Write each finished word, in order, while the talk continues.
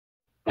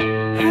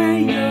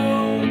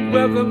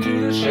welcome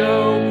to the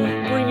show,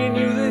 bringing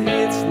you the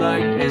hits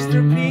like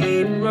Mr.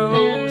 Pete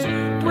Rose,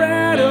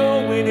 Brad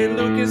Owen and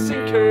Lucas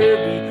and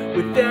Kirby.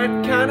 With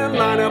that kind of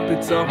lineup,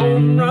 it's a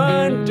home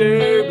run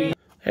derby.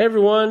 Hey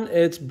everyone,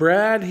 it's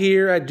Brad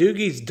here at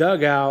Doogie's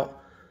Dugout,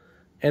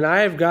 and I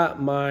have got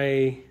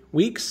my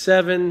Week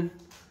 7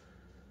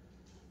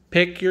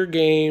 Pick Your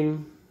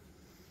Game.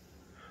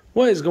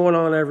 What is going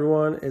on,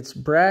 everyone? It's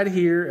Brad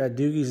here at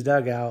Doogie's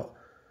Dugout,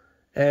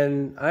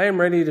 and I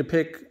am ready to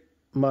pick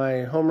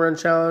my home run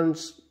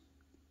challenge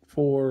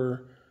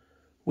for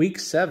Week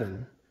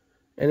 7.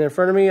 And in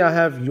front of me, I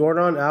have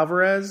Yordan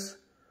Alvarez,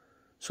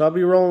 so I'll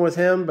be rolling with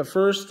him. But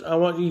first, I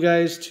want you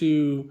guys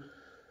to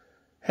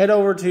head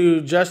over to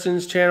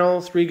Justin's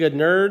channel, 3 Good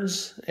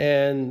Nerds,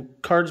 and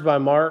Cards by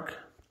Mark.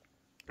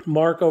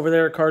 Mark over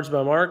there, Cards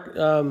by Mark.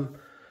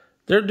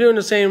 They're doing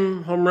the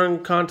same home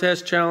run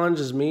contest challenge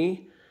as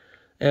me,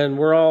 and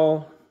we're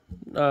all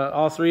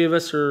 3 of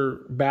us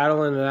are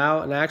battling it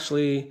out. And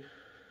actually,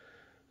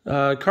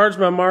 Cards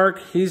by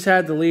Mark, he's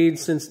had the lead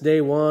since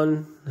day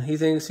one. He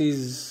thinks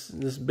he's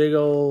this big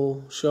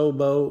old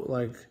showboat,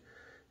 like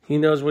he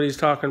knows what he's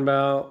talking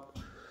about.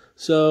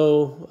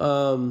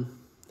 So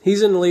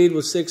he's in the lead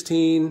with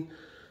 16.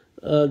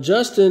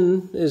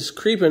 Justin is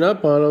creeping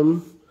up on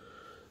him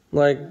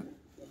like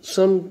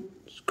some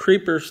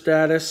creeper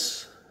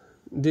status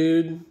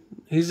dude.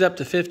 He's up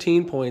to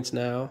 15 points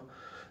now.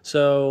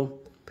 So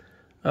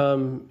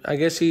I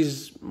guess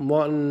he's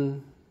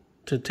wanting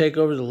to take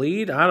over the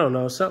lead. I don't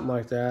know, something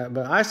like that.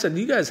 But I said,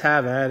 you guys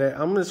have at it.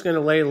 I'm just going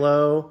to lay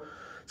low.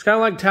 It's kind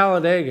of like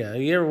Talladega.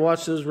 You ever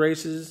watch those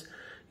races?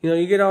 You know,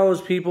 you get all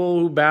those people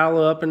who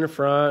battle up in the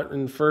front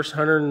in the first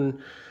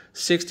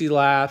 160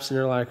 laps, and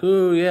they're like,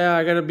 ooh, yeah,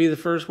 I got to be the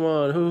first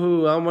one.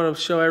 Hoo-hoo, I'm going to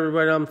show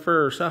everybody I'm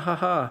first. Ha, ha,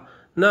 ha.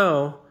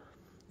 No.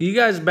 You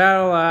guys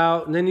battle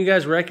out, and then you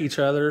guys wreck each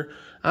other.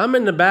 I'm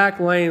in the back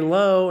laying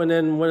low, and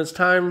then when it's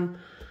time,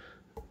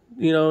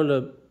 you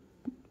know,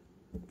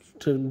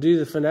 to do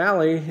the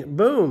finale,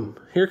 boom,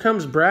 here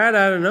comes Brad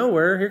out of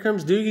nowhere. Here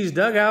comes Doogie's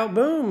Dugout.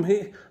 Boom,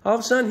 all of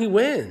a sudden he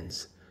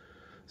wins.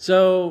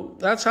 So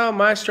that's how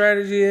my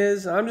strategy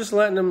is. I'm just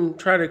letting them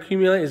try to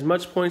accumulate as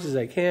much points as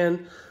they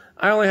can.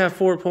 I only have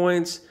 4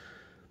 points.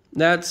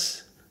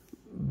 That's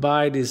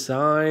by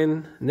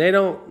design. They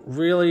don't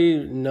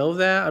really know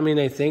that. I mean,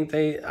 they think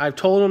I've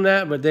told them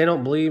that, but they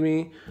don't believe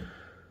me.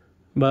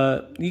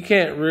 But you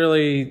can't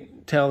really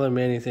tell them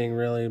anything,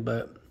 really.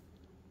 But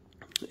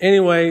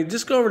anyway,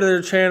 just go over to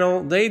their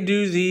channel. They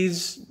do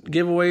these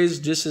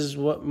giveaways just as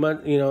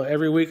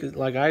every week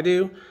like I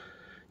do.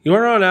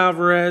 Yordan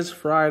Alvarez,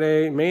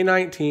 Friday, May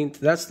 19th.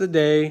 That's the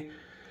day.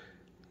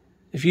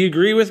 If you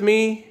agree with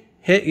me,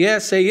 hit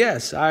yes, say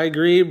yes. I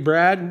agree,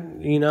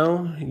 Brad,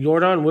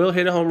 Yordan will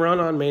hit a home run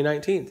on May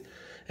 19th.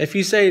 If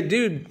you say,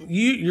 dude,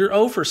 you're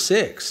 0 for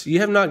 6. You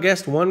have not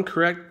guessed one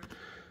correct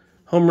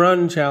home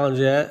run challenge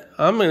yet.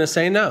 I'm going to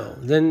say no.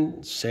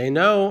 Then say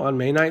no on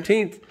May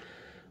 19th.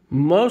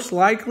 Most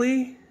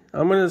likely,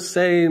 I'm going to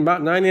say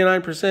about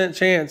 99%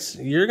 chance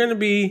you're going to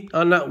be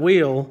on that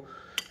wheel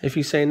if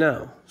you say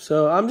no.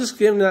 So I'm just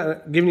giving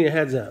you a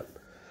heads up.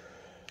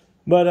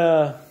 But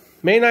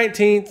May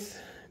 19th,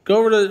 go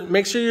over to,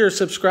 make sure you're a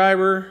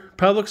subscriber,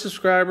 public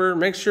subscriber.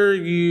 Make sure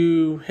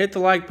you hit the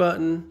like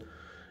button,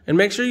 and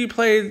make sure you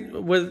play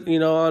with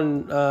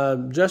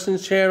on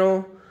Justin's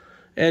channel,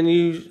 and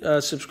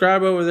you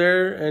subscribe over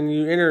there, and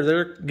you enter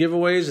their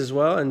giveaways as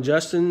well, and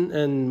Justin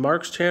and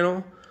Mark's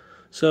channel.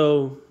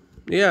 So,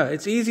 yeah,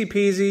 it's easy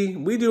peasy.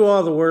 We do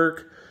all the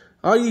work.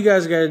 All you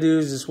guys got to do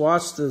is just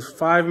watch the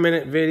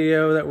 5-minute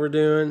video that we're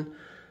doing,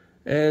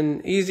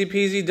 and easy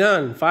peasy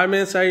done. 5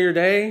 minutes out of your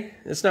day,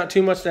 it's not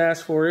too much to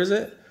ask for, is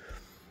it?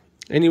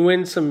 And you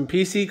win some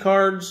PC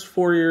cards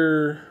for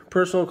your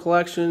personal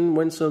collection.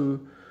 Win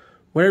some,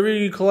 whatever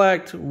you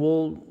collect,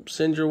 we'll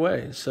send your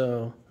way.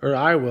 So, or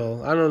I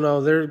will. I don't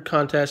know. Their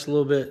contest a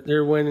little bit,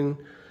 they're winning.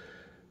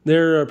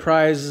 Their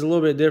prize is a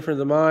little bit different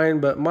than mine,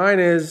 but mine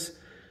is,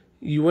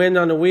 you win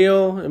on the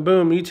wheel, and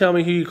boom, you tell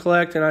me who you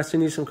collect, and I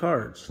send you some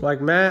cards.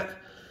 Like Matt,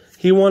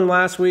 he won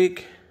last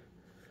week.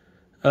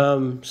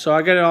 So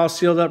I got it all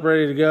sealed up,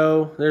 ready to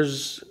go.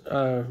 There's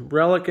a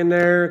relic in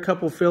there, a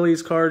couple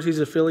Phillies cards. He's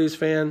a Phillies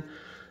fan.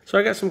 So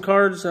I got some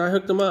cards, and I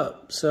hooked them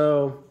up.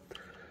 So,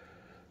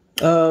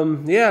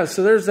 yeah,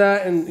 so there's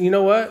that. And you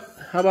know what?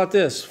 How about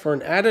this? For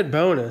an added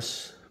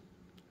bonus,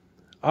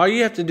 all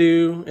you have to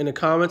do in the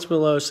comments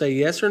below, say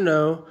yes or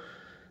no.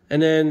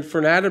 And then for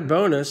an added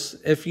bonus,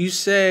 if you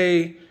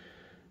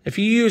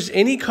use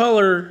any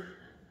color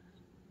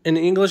in the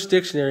English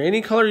dictionary,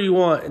 any color you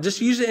want, just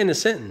use it in a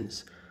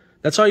sentence.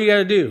 That's all you got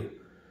to do.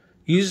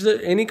 Use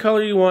any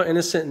color you want in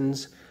a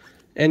sentence,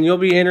 and you'll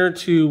be entered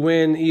to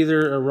win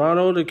either a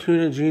Ronald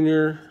Acuna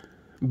Jr.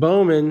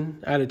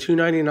 Bowman out of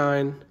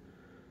 $2.99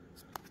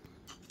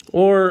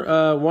 or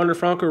a Wander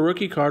Franco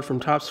rookie card from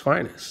Topps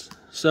Finest.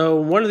 So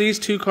one of these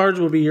 2 cards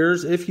will be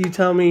yours if you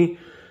tell me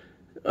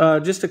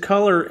just a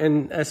color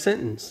in a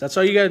sentence. That's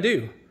all you got to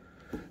do.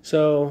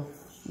 So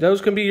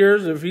those can be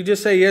yours. If you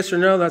just say yes or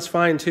no, that's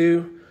fine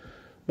too.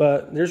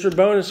 But there's your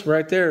bonus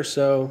right there.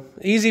 So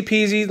easy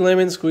peasy,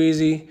 lemon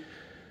squeezy.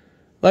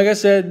 Like I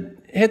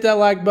said, hit that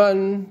like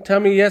button. Tell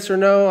me yes or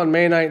no on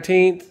May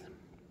 19th.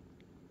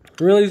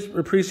 Really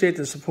appreciate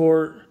the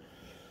support.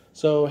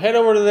 So head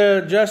over to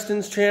the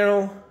Justin's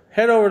channel.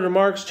 Head over to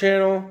Mark's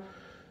channel.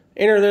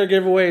 Enter their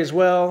giveaway as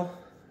well.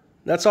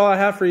 That's all I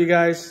have for you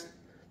guys.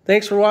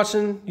 Thanks for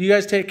watching. You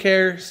guys take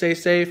care. Stay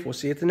safe. We'll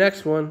see you at the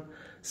next one.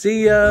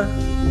 See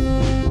ya.